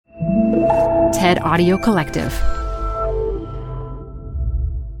TED Audio Collective.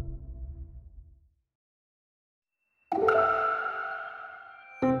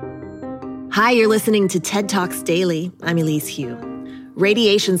 Hi, you're listening to TED Talks Daily. I'm Elise Hu.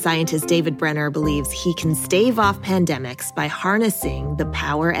 Radiation scientist David Brenner believes he can stave off pandemics by harnessing the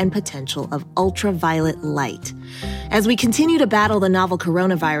power and potential of ultraviolet light. As we continue to battle the novel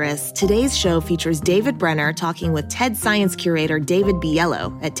coronavirus, today's show features David Brenner talking with TED Science curator David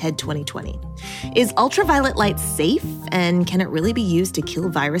Biello at TED 2020. Is ultraviolet light safe, and can it really be used to kill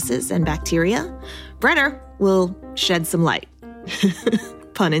viruses and bacteria? Brenner will shed some light.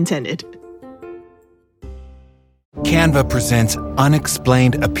 Pun intended. Canva presents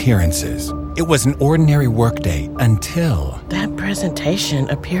Unexplained Appearances. It was an ordinary workday until... that presentation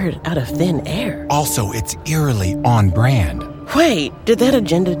appeared out of thin air. Also, it's eerily on brand. Wait, did that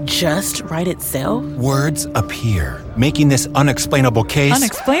agenda just write itself? Words appear, making this unexplainable case...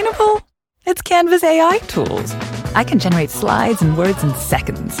 Unexplainable? It's Canva's AI tools. I can generate slides and words in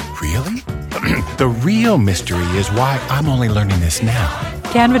seconds. Really? The real mystery is why I'm only learning this now.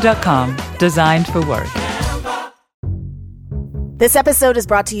 Canva.com. Designed for work. This episode is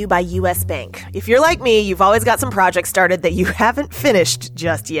brought to you by U.S. Bank. If you're like me, you've always got some projects started that you haven't finished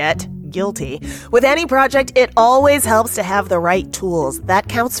just yet. Guilty. With any project, it always helps to have the right tools. That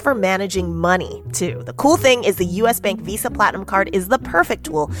counts for managing money, too. The cool thing is the U.S. Bank Visa Platinum Card is the perfect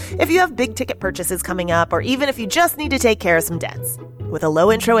tool if you have big ticket purchases coming up, or even if you just need to take care of some debts. With a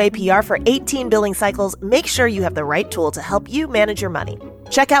low intro APR for 18 billing cycles, make sure you have the right tool to help you manage your money.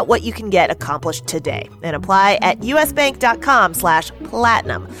 Check out what you can get accomplished today and apply at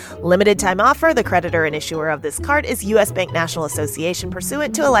usbank.com/platinum. Limited time offer. The creditor and issuer of this card is U.S. Bank National Association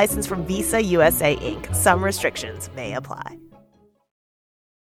pursuant to a license from Visa USA Inc. Some restrictions may apply.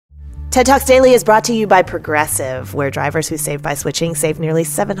 TED Talks Daily is brought to you by Progressive, where drivers who save by switching save nearly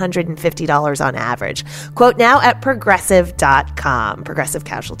 $750 on average. Quote now at Progressive.com. Progressive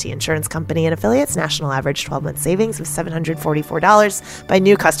Casualty Insurance Company and affiliates. National average 12-month savings of $744 by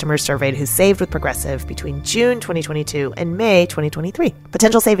new customers surveyed who saved with Progressive between June 2022 and May 2023.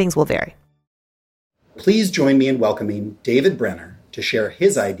 Potential savings will vary. Please join me in welcoming David Brenner to share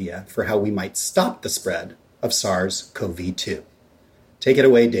his idea for how we might stop the spread of SARS-CoV-2. Take it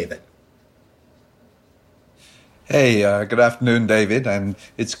away, David. Hey, good afternoon, David, and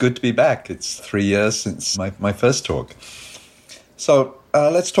it's good to be back. It's 3 years since my first talk. So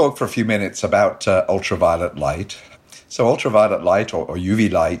let's talk for a few minutes about ultraviolet light. So ultraviolet light, or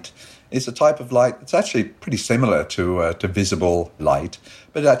UV light, is a type of light that's actually pretty similar to visible light,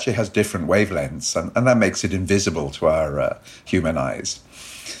 but it actually has different wavelengths, and that makes it invisible to our human eyes.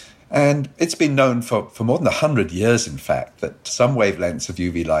 And it's been known for more than 100 years, in fact, that some wavelengths of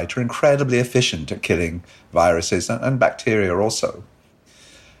UV light are incredibly efficient at killing viruses and bacteria also.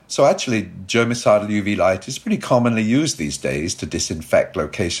 So actually, germicidal UV light is pretty commonly used these days to disinfect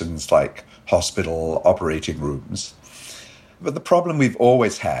locations like hospital operating rooms. But the problem we've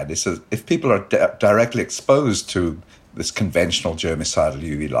always had is that if people are directly exposed to this conventional germicidal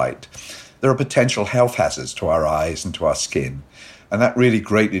UV light, there are potential health hazards to our eyes and to our skin. And that really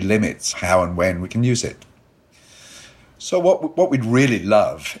greatly limits how and when we can use it. So what we'd really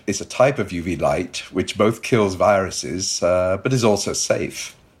love is a type of UV light which both kills viruses, but is also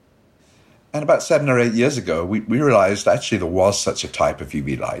safe. And about 7 or 8 years ago, we realized actually there was such a type of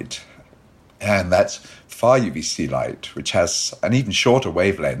UV light. And that's Far-UVC light, which has an even shorter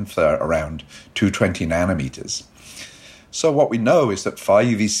wavelength, around 220 nanometers. So what we know is that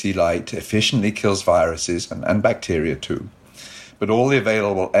Far-UVC light efficiently kills viruses and bacteria too. But all the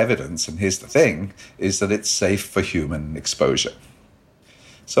available evidence, and here's the thing, is that it's safe for human exposure.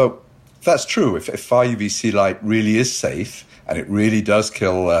 So if that's true, if Far-UVC light really is safe, and it really does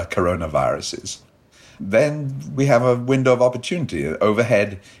kill coronaviruses, then we have a window of opportunity.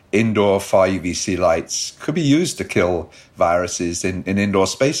 Overhead indoor Far-UVC lights could be used to kill viruses in indoor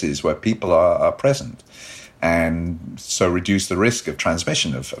spaces where people are present, and so reduce the risk of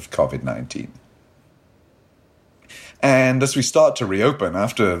transmission of COVID-19. And as we start to reopen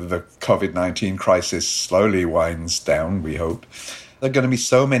after the COVID-19 crisis slowly winds down, we hope, there are going to be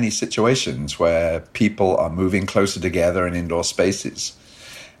so many situations where people are moving closer together in indoor spaces.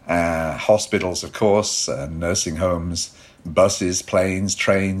 Hospitals, of course, nursing homes, buses, planes,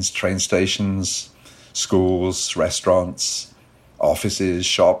 trains, train stations, schools, restaurants, offices,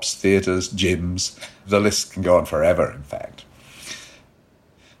 shops, theaters, gyms. The list can go on forever, in fact.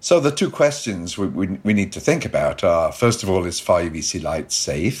 So the two questions we need to think about are, first of all, is Far-UVC light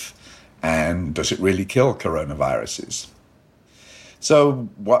safe? And does it really kill coronaviruses? So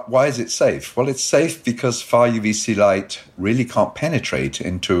why is it safe? Well, it's safe because far-UVC light really can't penetrate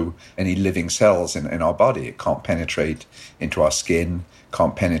into any living cells in our body. It can't penetrate into our skin,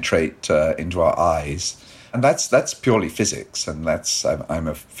 can't penetrate into our eyes. And that's purely physics, and I'm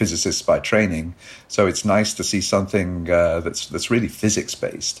a physicist by training, so it's nice to see something that's really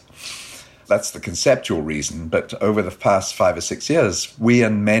physics-based. That's the conceptual reason, but over the past 5 or 6 years, we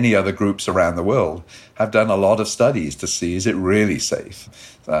and many other groups around the world have done a lot of studies to see, is it really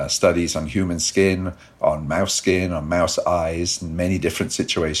safe? Studies on human skin, on mouse eyes, in many different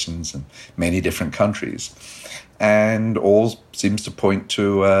situations and many different countries. And all seems to point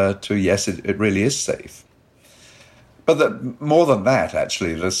to yes, it really is safe. But more than that,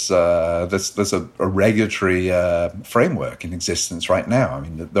 actually, there's a regulatory framework in existence right now. I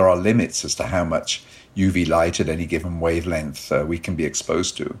mean, there are limits as to how much UV light at any given wavelength we can be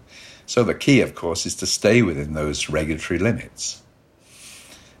exposed to. So the key, of course, is to stay within those regulatory limits.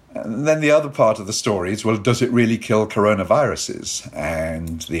 And then the other part of the story is, well, does it really kill coronaviruses?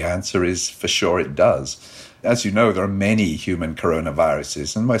 And the answer is, for sure it does. As you know, there are many human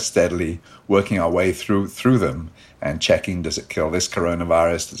coronaviruses, and we're steadily working our way through them and checking, does it kill this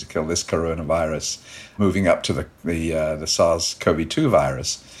coronavirus, does it kill this coronavirus, moving up to the SARS-CoV-2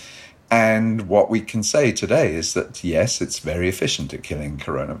 virus. And what we can say today is that, yes, it's very efficient at killing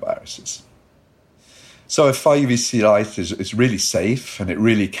coronaviruses. So if far-UVC light is really safe and it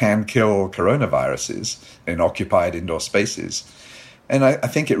really can kill coronaviruses in occupied indoor spaces, and I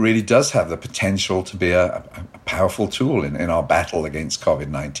think it really does have the potential to be a powerful tool in our battle against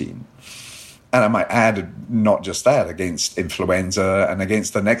COVID-19. And I might add, not just that, against influenza and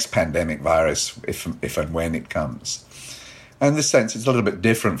against the next pandemic virus, if and when it comes. And in this sense, it's a little bit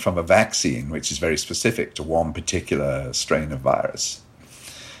different from a vaccine, which is very specific to one particular strain of virus.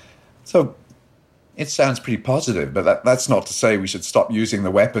 So it sounds pretty positive, but that's not to say we should stop using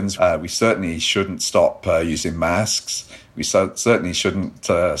the weapons. We certainly shouldn't stop using masks. We certainly shouldn't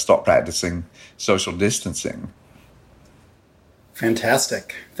stop practicing social distancing.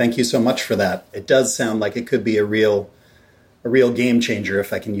 Fantastic. Thank you so much for that. It does sound like it could be a real game changer,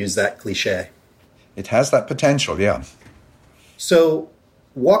 if I can use that cliche. It has that potential, yeah. So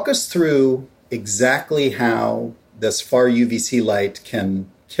walk us through exactly how this far-UVC light can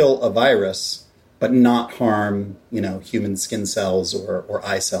kill a virus but not harm, human skin cells or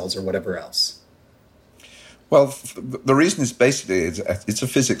eye cells or whatever else. Well, the reason is basically, it's a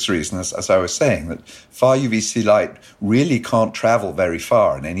physics reason, as I was saying, that far-UVC light really can't travel very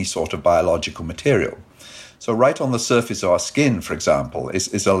far in any sort of biological material. So right on the surface of our skin, for example,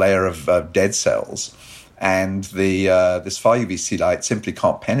 is a layer of dead cells. And this far-UVC light simply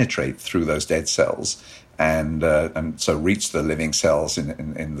can't penetrate through those dead cells and so reach the living cells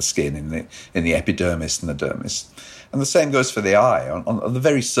in the skin, in the epidermis and the dermis. And the same goes for the eye. On the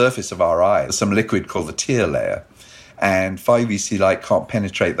very surface of our eye, there's some liquid called the tear layer, and far-UVC light can't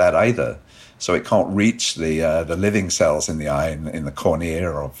penetrate that either. So it can't reach the living cells in the eye, in the cornea,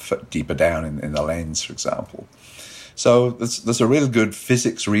 or deeper down in the lens, for example. So there's a real good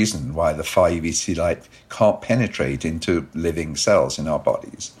physics reason why the far-UVC light can't penetrate into living cells in our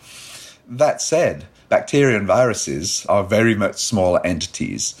bodies. That said, bacteria and viruses are very much smaller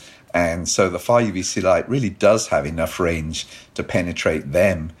entities, and so the far-UVC light really does have enough range to penetrate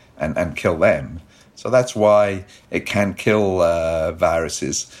them and kill them. So that's why it can kill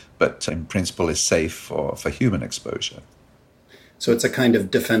viruses, but in principle is safe for human exposure. So it's a kind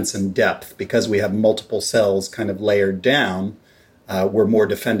of defense in depth. Because we have multiple cells kind of layered down, we're more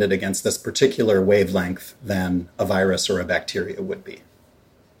defended against this particular wavelength than a virus or a bacteria would be.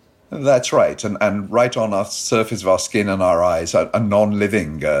 That's right. And right on the surface of our skin and our eyes are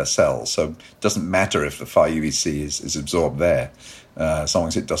non-living cells. So it doesn't matter if the far-UVC is absorbed there, as long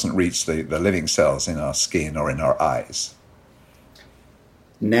as it doesn't reach the living cells in our skin or in our eyes.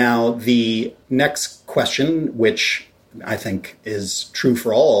 Now, the next question, which I think is true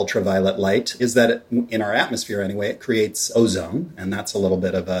for all ultraviolet light, is that in our atmosphere anyway, it creates ozone, and that's a little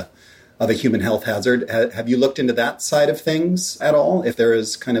bit of a human health hazard. Have you looked into that side of things at all, if there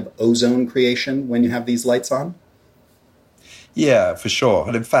is kind of ozone creation when you have these lights on? Yeah, for sure.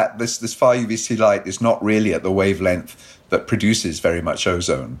 And in fact, this far-UVC light is not really at the wavelength that produces very much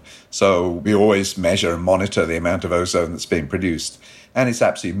ozone. So we always measure and monitor the amount of ozone that's being produced. And it's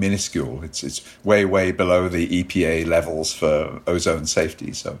absolutely minuscule. It's way, way below the EPA levels for ozone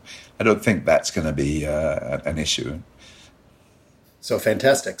safety. So I don't think that's going to be an issue. So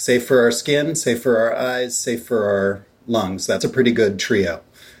fantastic. Safe for our skin, safe for our eyes, safe for our lungs. That's a pretty good trio.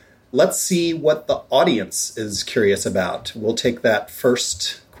 Let's see what the audience is curious about. We'll take that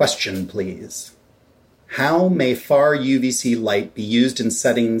first question, please. How may far-UVC light be used in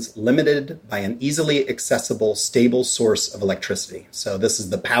settings limited by an easily accessible, stable source of electricity? So this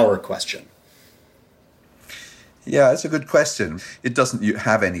is the power question. Yeah, it's a good question. It doesn't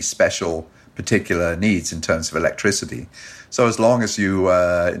have any special particular needs in terms of electricity. So as long as you,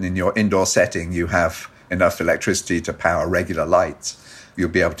 in your indoor setting, you have enough electricity to power regular lights, you'll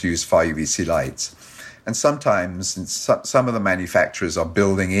be able to use Far-UVC lights. And sometimes some of the manufacturers are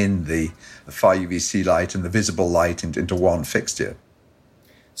building in the Far-UVC light and the visible light into one fixture.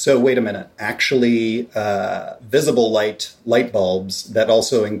 So wait a minute. Actually, visible light bulbs that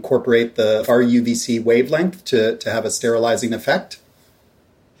also incorporate the Far-UVC wavelength to have a sterilizing effect?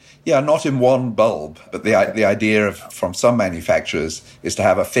 Yeah, not in one bulb, but the idea from some manufacturers is to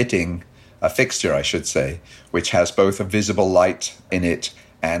have a fixture, I should say, which has both a visible light in it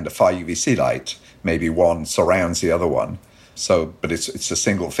and a Far-UVC light. Maybe one surrounds the other one. But it's a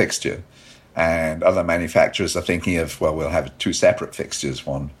single fixture. And other manufacturers are thinking of, well, we'll have two separate fixtures,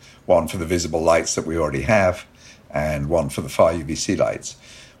 one for the visible lights that we already have and one for the Far-UVC lights.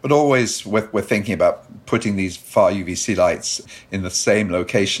 But always we're thinking about putting these Far-UVC lights in the same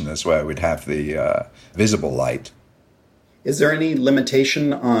location as where we'd have the visible light. Is there any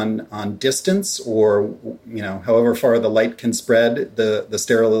limitation on distance or, however far the light can spread, the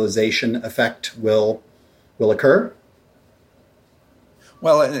sterilization effect will occur?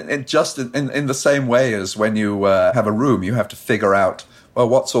 Well, just in the same way as when you have a room, you have to figure out, well,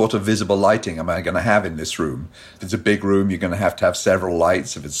 what sort of visible lighting am I going to have in this room? If it's a big room, you're going to have several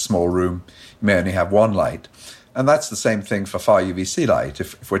lights. If it's a small room, you may only have one light. And that's the same thing for Far-UVC light.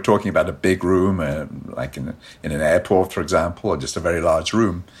 If we're talking about a big room, like in an airport, for example, or just a very large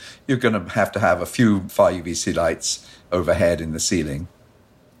room, you're going to have a few Far-UVC lights overhead in the ceiling.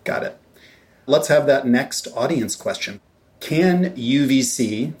 Got it. Let's have that next audience question. Can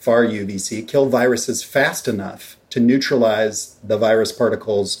UVC, Far-UVC, kill viruses fast enough to neutralize the virus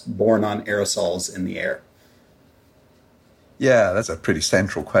particles borne on aerosols in the air? Yeah, that's a pretty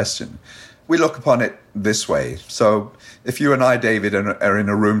central question. We look upon it this way. So if you and I, David, are in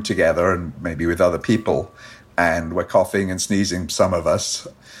a room together and maybe with other people, and we're coughing and sneezing, some of us.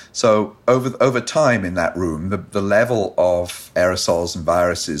 So over time in that room, the level of aerosols and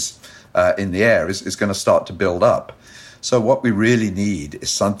viruses in the air is going to start to build up. So what we really need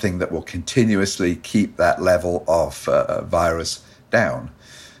is something that will continuously keep that level of virus down.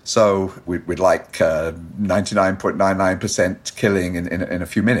 So we'd like 99.99% killing in a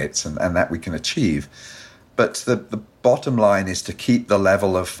few minutes, and that we can achieve. But the bottom line is to keep the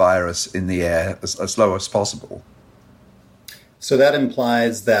level of virus in the air as low as possible. So that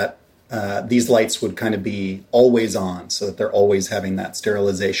implies that these lights would kind of be always on, so that they're always having that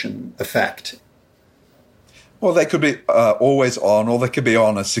sterilization effect. Well, they could be always on, or they could be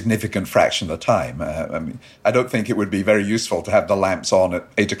on a significant fraction of the time. I don't think it would be very useful to have the lamps on at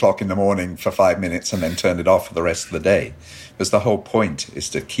 8 o'clock in the morning for 5 minutes and then turn it off for the rest of the day. Because the whole point is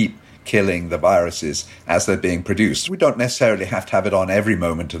to keep killing the viruses as they're being produced. We don't necessarily have to have it on every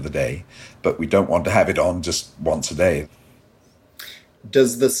moment of the day, but we don't want to have it on just once a day.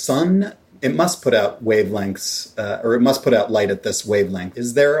 Does the sun... It must put out wavelengths, or it must put out light at this wavelength.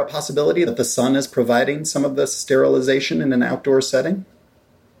 Is there a possibility that the sun is providing some of the sterilization in an outdoor setting?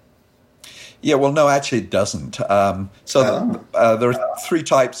 Yeah, well, no, actually it doesn't. There are three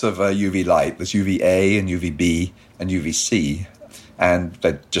types of UV light. There's UVA and UVB and UVC, and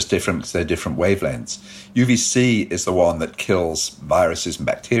they're just different because they're different wavelengths. UVC is the one that kills viruses and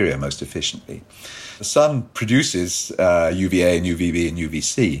bacteria most efficiently. The sun produces UVA and UVB and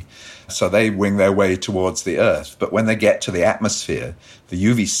UVC, so they wing their way towards the Earth. But when they get to the atmosphere, the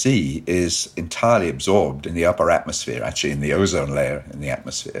UVC is entirely absorbed in the upper atmosphere, actually in the ozone layer in the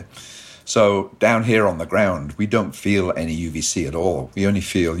atmosphere. So down here on the ground, we don't feel any UVC at all. We only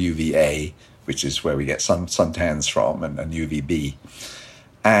feel UVA, which is where we get suntans from, and UVB.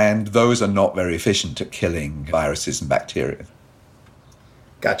 And those are not very efficient at killing viruses and bacteria.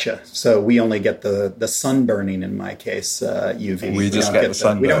 Gotcha. So we only get the sun burning in my case, UV. We just get the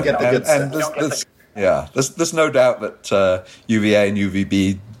sun burning. We don't get the good stuff. There's no doubt that UVA and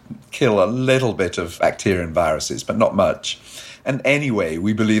UVB kill a little bit of bacteria and viruses, but not much. And anyway,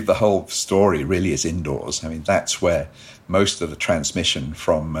 we believe the whole story really is indoors. I mean, that's where most of the transmission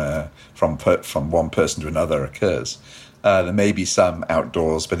from one person to another occurs. There may be some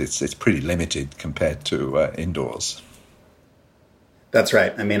outdoors, but it's pretty limited compared to indoors. That's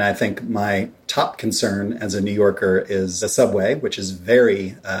right. I mean, I think my top concern as a New Yorker is the subway, which is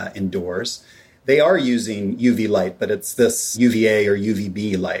very indoors. They are using UV light, but it's this UVA or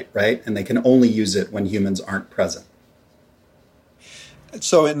UVB light, right? And they can only use it when humans aren't present.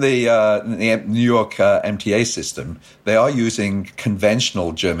 So in the New York MTA system, they are using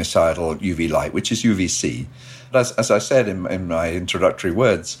conventional germicidal UV light, which is UVC. But as I said in my introductory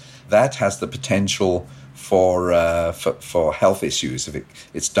words, that has the potential for health issues if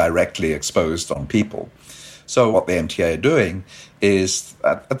it's directly exposed on people. So what the MTA are doing is,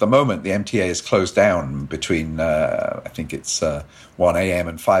 at the moment, the MTA is closed down between, I think it's 1 a.m.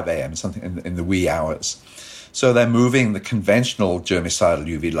 and 5 a.m., something in the wee hours. So they're moving the conventional germicidal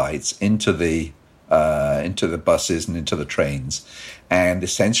UV lights into the buses and into the trains, and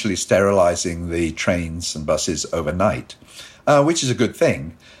essentially sterilizing the trains and buses overnight, which is a good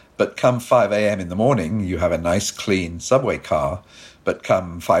thing. But come 5 a.m. in the morning, you have a nice, clean subway car. But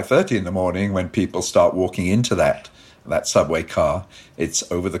come 5:30 in the morning, when people start walking into that subway car, it's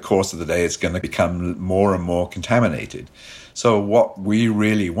over the course of the day, it's going to become more and more contaminated. So what we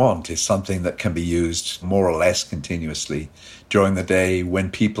really want is something that can be used more or less continuously during the day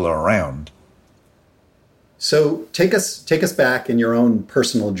when people are around. So take us back in your own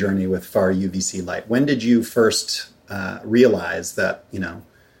personal journey with Far-UVC light. When did you first realize that,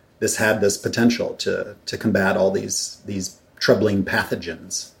 this had this potential to combat all these troubling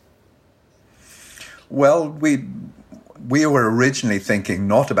pathogens? Well, we were originally thinking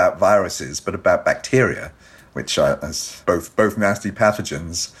not about viruses, but about bacteria, which are both nasty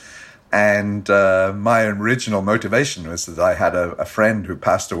pathogens. And my original motivation was that I had a friend who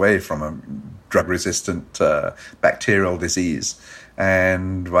passed away from a drug-resistant bacterial disease.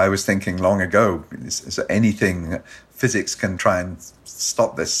 And I was thinking long ago, is there anything physics can try and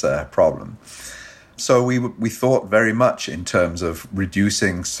stop this problem? So we thought very much in terms of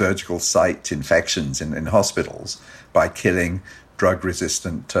reducing surgical site infections in hospitals by killing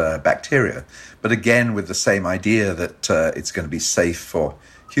drug-resistant bacteria. But again, with the same idea that it's going to be safe for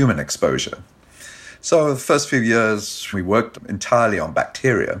human exposure. So the first few years, we worked entirely on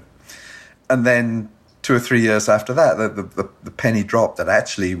bacteria. And then 2 or 3 years after that, the penny dropped that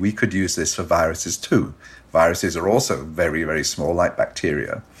actually we could use this for viruses too. Viruses are also very, very small, like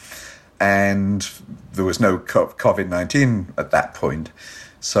bacteria. And there was no COVID-19 at that point.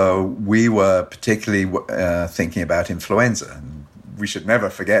 So we were particularly thinking about influenza. And we should never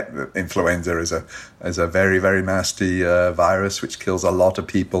forget that influenza is a very, very nasty virus which kills a lot of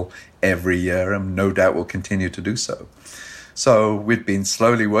people every year and no doubt will continue to do so. So we've been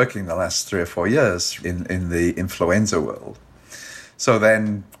slowly working the last 3 or 4 years in the influenza world. So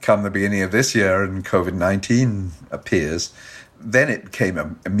then come the beginning of this year and COVID-19 appears, then it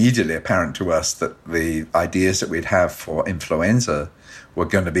became immediately apparent to us that the ideas that we'd have for influenza were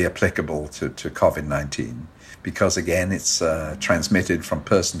going to be applicable to COVID-19. Because again, it's transmitted from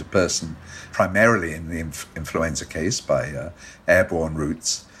person to person, primarily in the influenza case by airborne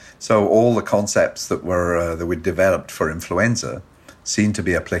routes. So all the concepts that we'd developed for influenza seem to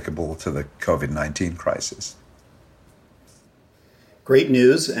be applicable to the COVID-19 crisis. Great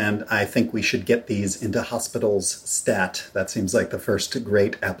news, and I think we should get these into hospitals stat. That seems like the first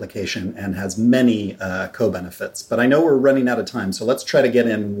great application and has many co-benefits. But I know we're running out of time, so let's try to get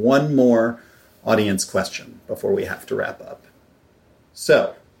in one more audience question before we have to wrap up.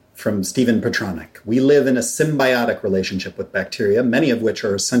 So, from Stephen Petronic, we live in a symbiotic relationship with bacteria, many of which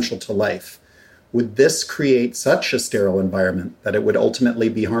are essential to life. Would this create such a sterile environment that it would ultimately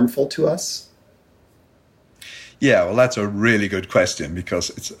be harmful to us? Yeah, well, that's a really good question because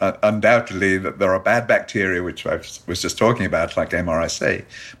it's undoubtedly that there are bad bacteria, which I was just talking about, like MRSA,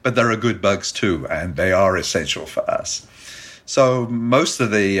 but there are good bugs too, and they are essential for us. So most of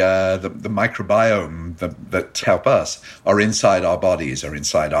the microbiome that help us are inside our bodies or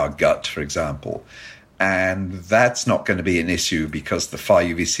inside our gut, for example. And that's not going to be an issue because the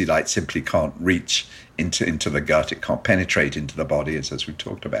Far-UVC light simply can't reach into the gut. It can't penetrate into the body, as we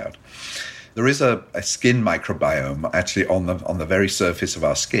talked about. There is a skin microbiome actually on the very surface of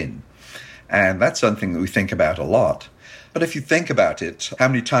our skin. And that's something that we think about a lot. But if you think about it, how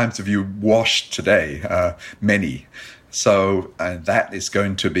many times have you washed today? Many. So that is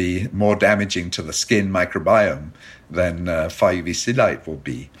going to be more damaging to the skin microbiome than Far-UVC light will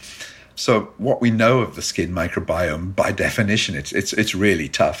be. So what we know of the skin microbiome, by definition, it's really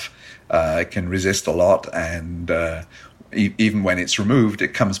tough. It can resist a lot, and even when it's removed,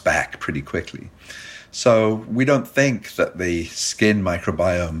 it comes back pretty quickly. So we don't think that the skin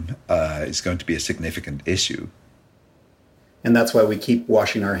microbiome is going to be a significant issue. And that's why we keep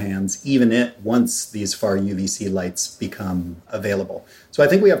washing our hands, even once these Far-UVC lights become available. So I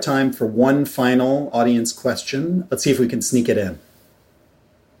think we have time for one final audience question. Let's see if we can sneak it in.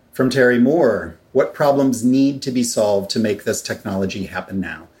 From Terry Moore, what problems need to be solved to make this technology happen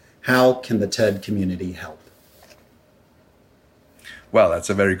now? How can the TED community help? Well, that's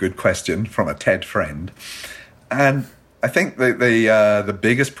a very good question from a TED friend. And I think the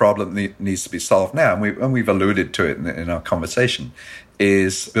biggest problem that needs to be solved now, and we've alluded to it in our conversation,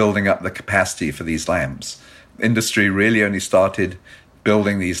 is building up the capacity for these lamps. Industry really only started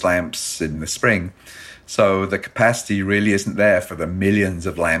building these lamps in the spring, so the capacity really isn't there for the millions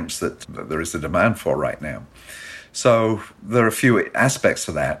of lamps that there is a demand for right now. So there are a few aspects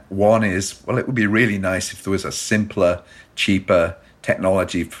to that. One is, well, it would be really nice if there was a simpler, cheaper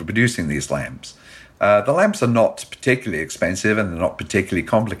technology for producing these lamps. The lamps are not particularly expensive and they're not particularly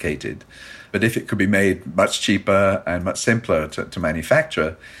complicated. But if it could be made much cheaper and much simpler to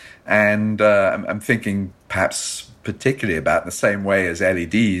manufacture, and I'm thinking perhaps particularly about the same way as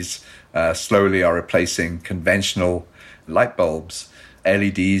LEDs slowly are replacing conventional light bulbs,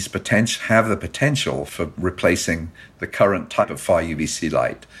 LEDs have the potential for replacing the current type of Far-UVC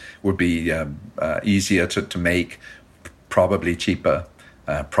light. Would be easier to make, probably cheaper,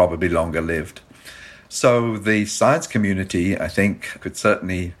 probably longer lived. So the science community, I think, could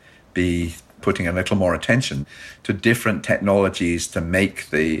certainly be putting a little more attention to different technologies to make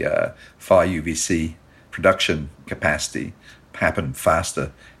the Far-UVC production capacity happen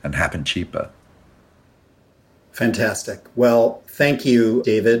faster and happen cheaper. Fantastic. Well, thank you,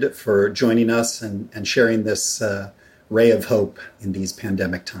 David, for joining us and sharing this ray of hope in these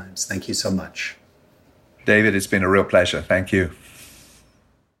pandemic times. Thank you so much. David, it's been a real pleasure. Thank you.